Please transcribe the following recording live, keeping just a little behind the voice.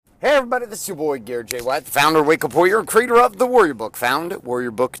Hey everybody, this is your boy Garrett J. White, the founder of Wake Up Warrior and creator of the Warrior Book, found at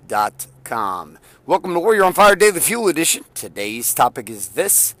warriorbook.com. Welcome to Warrior on Fire Daily Fuel Edition. Today's topic is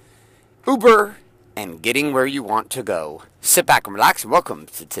this: Uber and getting where you want to go. Sit back and relax and welcome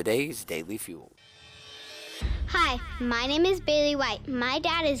to today's Daily Fuel. Hi, my name is Bailey White. My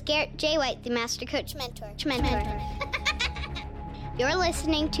dad is Garrett J. White, the Master Coach Mentor. You're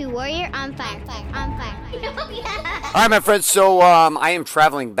listening to Warrior on Fire. On fire. All right, my friends, so I am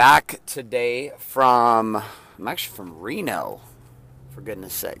traveling back today I'm actually from Reno, for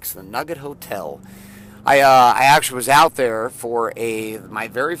goodness sakes, the Nugget Hotel. I actually was out there for my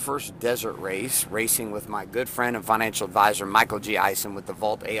very first desert race, racing with my good friend and financial advisor, Michael G. Eisen with the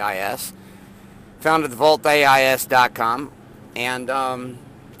Vault AIS. Founded thevaultais.com. And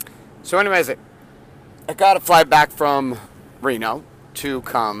so anyways, I got to fly back from Reno to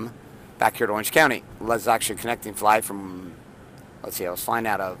come back here to Orange County. I was actually a connecting flight from, I was flying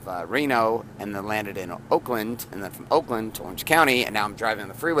out of Reno and then landed in Oakland, and then from Oakland to Orange County, and now I'm driving on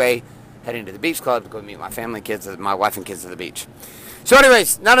the freeway heading to the beach club to go meet my wife and kids at the beach. So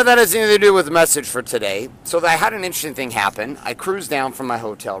anyways, none of that has anything to do with the message for today. So I had an interesting thing happen. I cruised down from my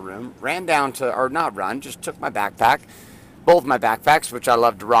hotel room, just took my backpack, both my backpacks, which I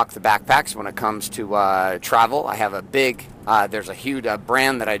love to rock the backpacks when it comes to travel. I have there's a huge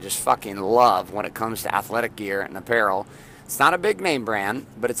brand that I just fucking love when it comes to athletic gear and apparel. It's not a big name brand,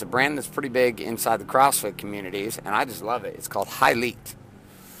 but it's a brand that's pretty big inside the CrossFit communities, and I just love it. It's called Hylete.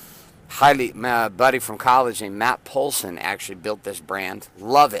 My buddy from college named Matt Polson actually built this brand.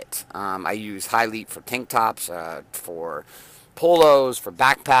 Love it. I use Hylete for tank tops, for polos, for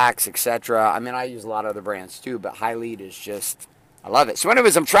backpacks, etc. I mean, I use a lot of other brands too, but Hylete is just, I love it. So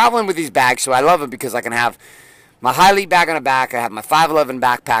anyways, I'm traveling with these bags, so I love it because I can have my Hylete bag on the back, I have my 511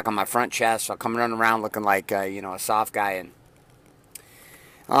 backpack on my front chest, so I come running around looking like, a soft guy.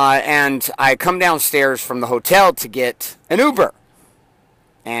 And I come downstairs from the hotel to get an Uber.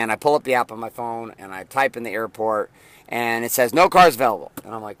 And I pull up the app on my phone, and I type in the airport, and it says, no cars available.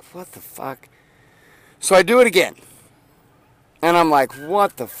 And I'm like, what the fuck? So I do it again. And I'm like,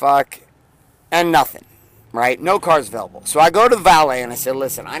 what the fuck? And nothing, right? No cars available. So I go to the valet, and I say,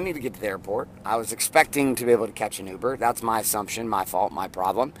 listen, I need to get to the airport. I was expecting to be able to catch an Uber. That's my assumption, my fault, my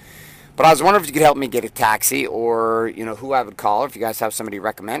problem. But I was wondering if you could help me get a taxi, or, who I would call, if you guys have somebody to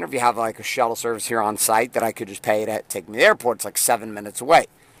recommend, or if you have like a shuttle service here on site that I could just pay to take me to the airport. It's like 7 minutes away.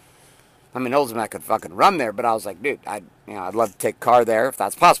 I mean, ultimately I could fucking run there, but I was like, dude, I'd love to take a car there if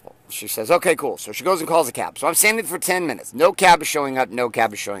that's possible. She says, okay, cool. So she goes and calls a cab. So I'm standing for 10 minutes. No cab is showing up.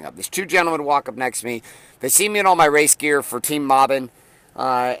 There's two gentlemen walk up next to me. They see me in all my race gear for Team Mobbin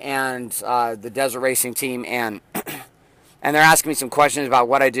and the desert racing team, and and they're asking me some questions about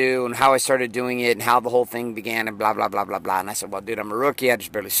what I do and how I started doing it and how the whole thing began and blah, blah, blah, blah, blah. And I said, well, dude, I'm a rookie. I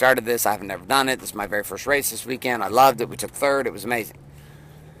just barely started this. I haven't never done it. This is my very first race this weekend. I loved it. We took third. It was amazing.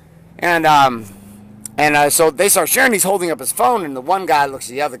 And so they start sharing. He's holding up his phone, and the one guy looks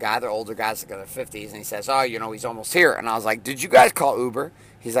at the other guy. They're older guys, like in their 50s, and he says, oh, he's almost here. And I was like, did you guys call Uber?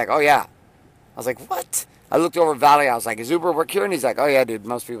 He's like, oh, yeah. I was like, what? I looked over Valley. I was like, is Uber work here? And he's like, oh, yeah, dude,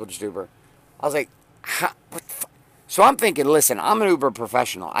 most people just Uber. I was like, what the fuck? So I'm thinking, listen, I'm an Uber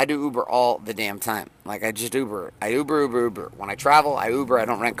professional. I do Uber all the damn time. Like, I just Uber. I Uber. When I travel, I Uber. I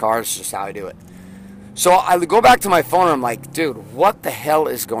don't rent cars. It's just how I do it. So I go back to my phone, and I'm like, dude, what the hell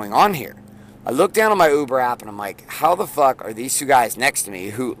is going on here? I look down on my Uber app, and I'm like, how the fuck are these two guys next to me,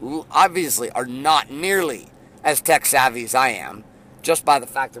 who obviously are not nearly as tech savvy as I am, just by the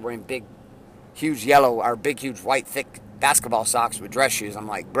fact they're wearing big, huge white, thick basketball socks with dress shoes? I'm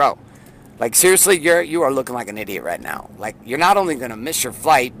like, bro, like, seriously, you are looking like an idiot right now. Like, you're not only going to miss your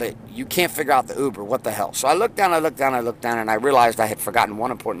flight, but you can't figure out the Uber. What the hell? So I looked down, and I realized I had forgotten one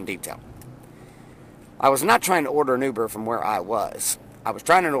important detail. I was not trying to order an Uber from where I was. I was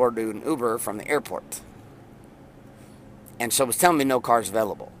trying to order an Uber from the airport. And so it was telling me no cars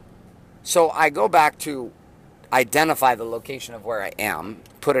available. So I go back to identify the location of where I am,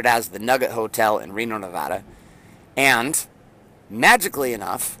 put it as the Nugget Hotel in Reno, Nevada, and magically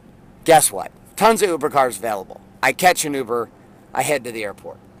enough, guess what? Tons of Uber cars available. I catch an Uber, I head to the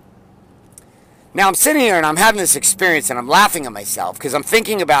airport. Now I'm sitting here and I'm having this experience and I'm laughing at myself because I'm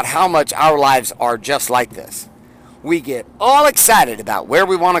thinking about how much our lives are just like this. We get all excited about where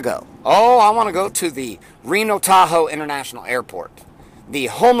we want to go. Oh, I want to go to the Reno Tahoe International Airport, the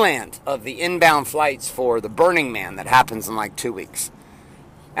homeland of the inbound flights for the Burning Man that happens in like 2 weeks.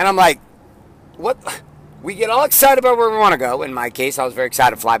 And I'm like, what? We get all excited about where we want to go. In my case, I was very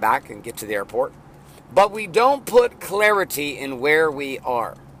excited to fly back and get to the airport. But we don't put clarity in where we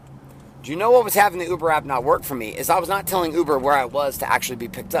are. Do you know what was having the Uber app not work for me? Is I was not telling Uber where I was to actually be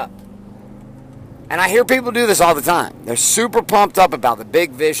picked up. And I hear people do this all the time. They're super pumped up about the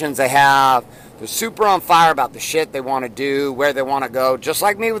big visions they have. They're super on fire about the shit they want to do, where they want to go, just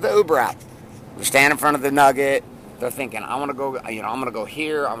like me with the Uber app. They're standing in front of the Nugget. They're thinking, I want to go, I'm going to go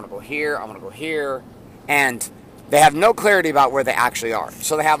here, I'm going to go here, I'm going to go here. And they have no clarity about where they actually are.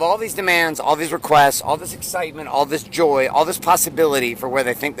 So they have all these demands, all these requests, all this excitement, all this joy, all this possibility for where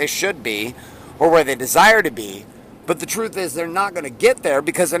they think they should be or where they desire to be. But the truth is they're not going to get there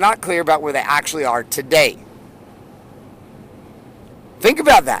because they're not clear about where they actually are today. Think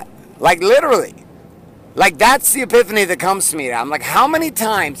about that. Like literally. Like that's the epiphany that comes to me now. I'm like, how many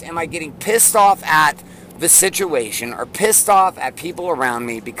times am I getting pissed off at the situation or pissed off at people around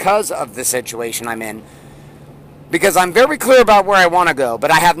me because of the situation I'm in? Because I'm very clear about where I want to go,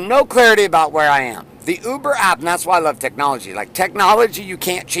 but I have no clarity about where I am. The Uber app, and that's why I love technology. Like technology, you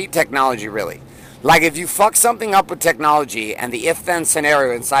can't cheat technology really. Like if you fuck something up with technology and the if-then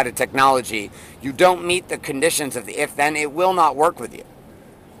scenario inside of technology, you don't meet the conditions of the if-then, it will not work with you.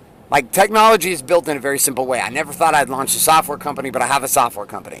 Like technology is built in a very simple way. I never thought I'd launch a software company, but I have a software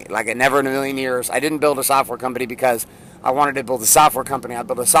company. Like it never in a million years. I didn't build a software company because I wanted to build a software company. I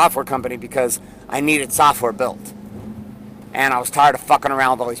built a software company because I needed software built. And I was tired of fucking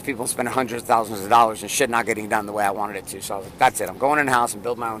around with all these people spending hundreds of thousands of dollars and shit not getting done the way I wanted it to. So I was like, that's it. I'm going in-house and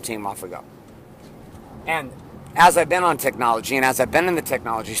build my own team. Off we go. And as I've been on technology and as I've been in the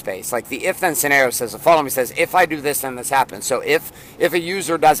technology space, like the if-then scenario says, the following says, if I do this, then this happens. So if a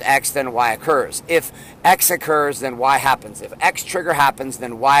user does X, then Y occurs. If X occurs, then Y happens. If X trigger happens,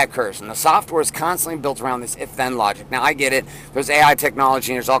 then Y occurs. And the software is constantly built around this if-then logic. Now, I get it. There's AI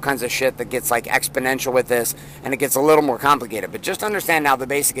technology and there's all kinds of shit that gets like exponential with this and it gets a little more complicated. But just understand now the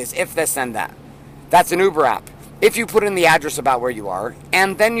basic is if this, then that. That's an Uber app. If you put in the address about where you are,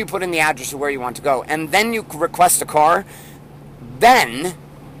 and then you put in the address of where you want to go, and then you request a car, then,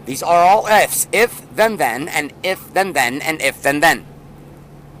 these are all ifs. If, then, and if, then, and if, then. And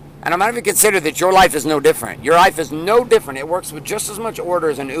I'm not even consider that your life is no different. Your life is no different. It works with just as much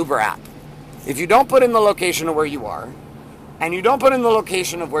order as an Uber app. If you don't put in the location of where you are, and you don't put in the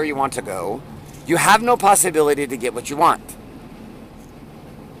location of where you want to go, you have no possibility to get what you want.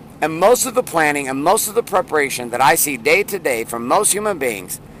 And most of the planning and most of the preparation that I see day to day from most human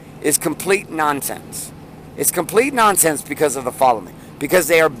beings is complete nonsense. It's complete nonsense because of the following. Because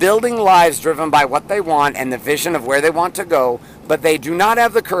they are building lives driven by what they want and the vision of where they want to go, but they do not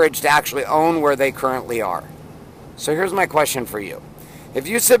have the courage to actually own where they currently are. So here's my question for you. If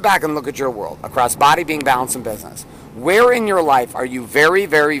you sit back and look at your world across body, being, balance, and business, where in your life are you very,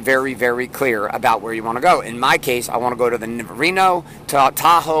 very, very, very clear about where you want to go? In my case, I want to go to the Reno to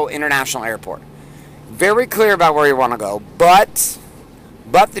Tahoe International Airport. Very clear about where you want to go, but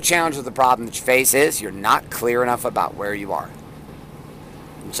the challenge of the problem that you face is you're not clear enough about where you are.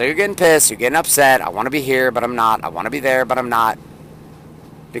 And so you're getting pissed, you're getting upset. I want to be here, but I'm not. I want to be there, but I'm not.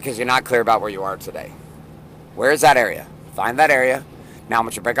 Because you're not clear about where you are today. Where is that area? Find that area. Now I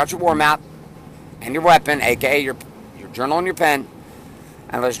want you to break out your war map and your weapon, aka your journal and your pen,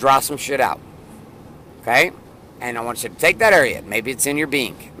 and let's draw some shit out. Okay? And I want you to take that area. Maybe it's in your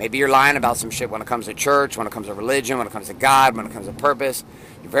being. Maybe you're lying about some shit when it comes to church, when it comes to religion, when it comes to God, when it comes to purpose.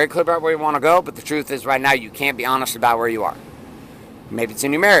 You're very clear about where you want to go, but the truth is right now you can't be honest about where you are. Maybe it's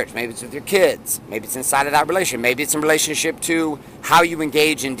in your marriage. Maybe it's with your kids. Maybe it's inside of that relationship. Maybe it's in relationship to how you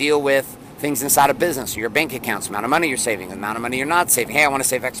engage and deal with things inside of business, your bank accounts, the amount of money you're saving, the amount of money you're not saving. Hey, I want to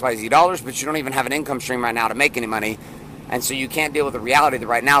save XYZ dollars, but you don't even have an income stream right now to make any money. And so you can't deal with the reality that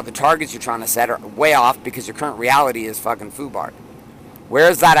right now the targets you're trying to set are way off because your current reality is fucking FUBAR.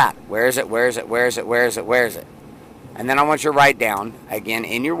 Where is that at? Where is it? Where is it? Where is it? Where is it? Where is it? And then I want you to write down, again,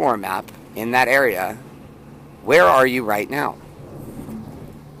 in your war map, in that area, where are you right now?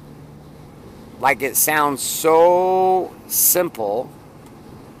 Like it sounds so simple.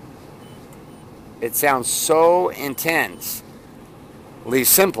 It sounds so intensely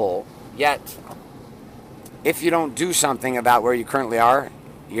simple, yet if you don't do something about where you currently are,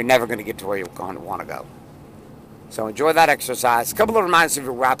 you're never going to get to where you want to go. So enjoy that exercise. A couple of reminders if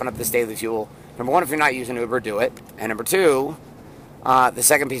you're wrapping up this daily fuel. Number one, if you're not using Uber, do it. And number two, the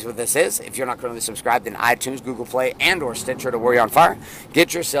second piece with this is, if you're not currently subscribed in iTunes, Google Play, and or Stitcher to Warrior on Fire,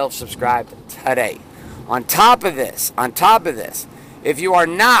 get yourself subscribed today. On top of this, if you are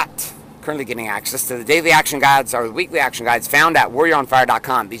not currently getting access to the daily action guides or the weekly action guides found at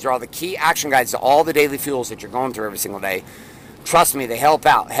warrioronfire.com. These are all the key action guides to all the daily fuels that you're going through every single day. Trust me, they help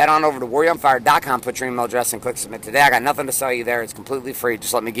out. Head on over to warrioronfire.com, put your email address, and click submit today. I got nothing to sell you there. It's completely free.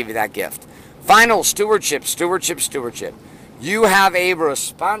 Just let me give you that gift. Final, stewardship. You have a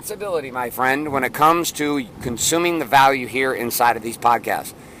responsibility, my friend, when it comes to consuming the value here inside of these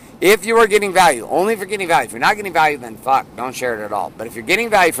podcasts. If you are getting value, only if you're getting value. If you're not getting value, then fuck, don't share it at all. But if you're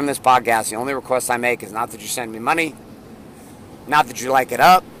getting value from this podcast, the only request I make is not that you send me money, not that you like it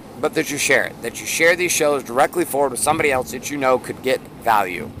up, but that you share it. That you share these shows directly forward with somebody else that you know could get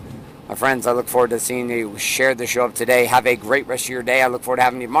value. My friends, I look forward to seeing you share the show up today. Have a great rest of your day. I look forward to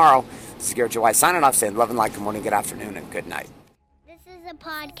having you tomorrow. This is Garrett J. White signing off, saying love and light, good morning, good afternoon, and good night. This is a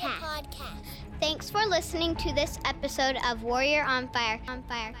podcast. Thanks for listening to this episode of Warrior on Fire.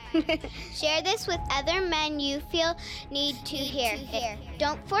 Share this with other men you feel need to hear.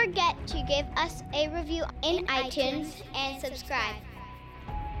 Don't forget to give us a review in iTunes and subscribe.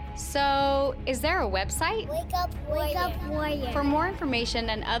 So, is there a website? Wake Up Warrior. For more information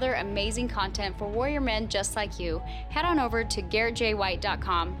and other amazing content for warrior men just like you, head on over to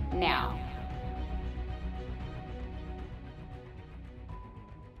GarrettJWhite.com now.